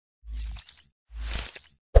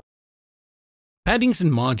Paddings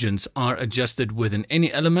and margins are adjusted within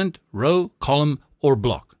any element, row, column, or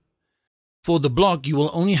block. For the block, you will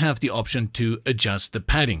only have the option to adjust the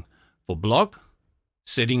padding. For block,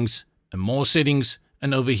 settings, and more settings,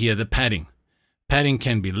 and over here the padding. Padding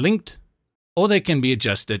can be linked, or they can be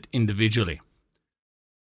adjusted individually.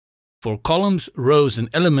 For columns, rows, and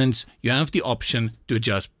elements, you have the option to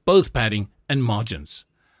adjust both padding and margins.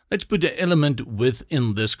 Let's put the element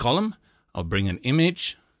within this column. I'll bring an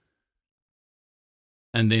image,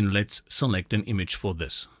 and then let's select an image for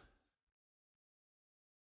this.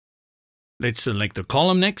 Let's select the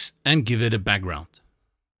column next and give it a background.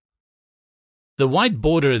 The white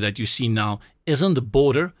border that you see now isn't the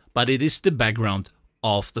border, but it is the background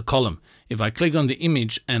of the column. If I click on the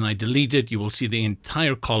image and I delete it, you will see the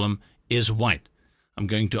entire column is white. I'm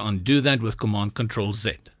going to undo that with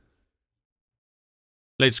Command-Control-Z.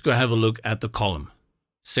 Let's go have a look at the column.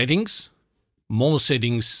 Settings, more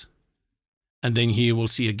settings, and then here you will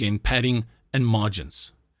see again padding and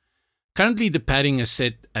margins. Currently the padding is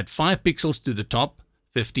set at 5 pixels to the top,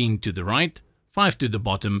 15 to the right, 5 to the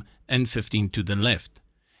bottom, and 15 to the left.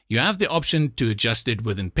 You have the option to adjust it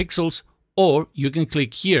within pixels, or you can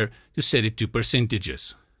click here to set it to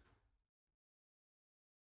percentages.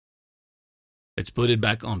 Let's put it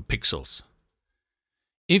back on pixels.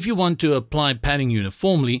 If you want to apply padding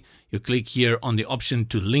uniformly, you click here on the option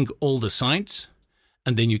to link all the sides,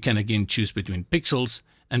 and then you can again choose between pixels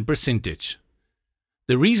and percentage.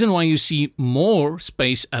 The reason why you see more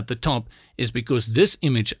space at the top is because this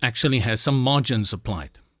image actually has some margins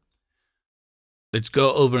applied. Let's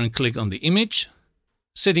go over and click on the image,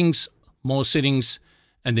 settings, more settings,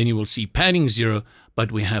 and then you will see padding 0,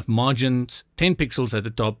 but we have margins 10 pixels at the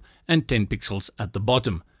top and 10 pixels at the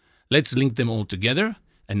bottom. Let's link them all together,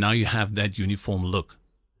 and now you have that uniform look.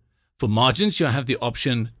 For margins, you have the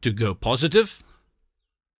option to go positive.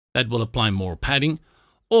 That will apply more padding,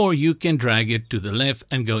 or you can drag it to the left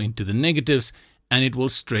and go into the negatives, and it will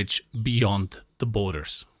stretch beyond the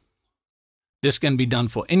borders. This can be done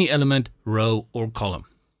for any element, row, or column.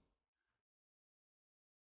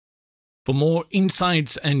 For more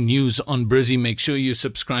insights and news on Brizy, make sure you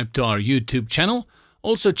subscribe to our YouTube channel.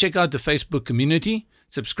 Also check out the Facebook community,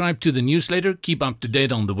 subscribe to the newsletter, keep up to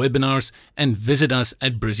date on the webinars, and visit us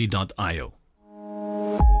at brizy.io.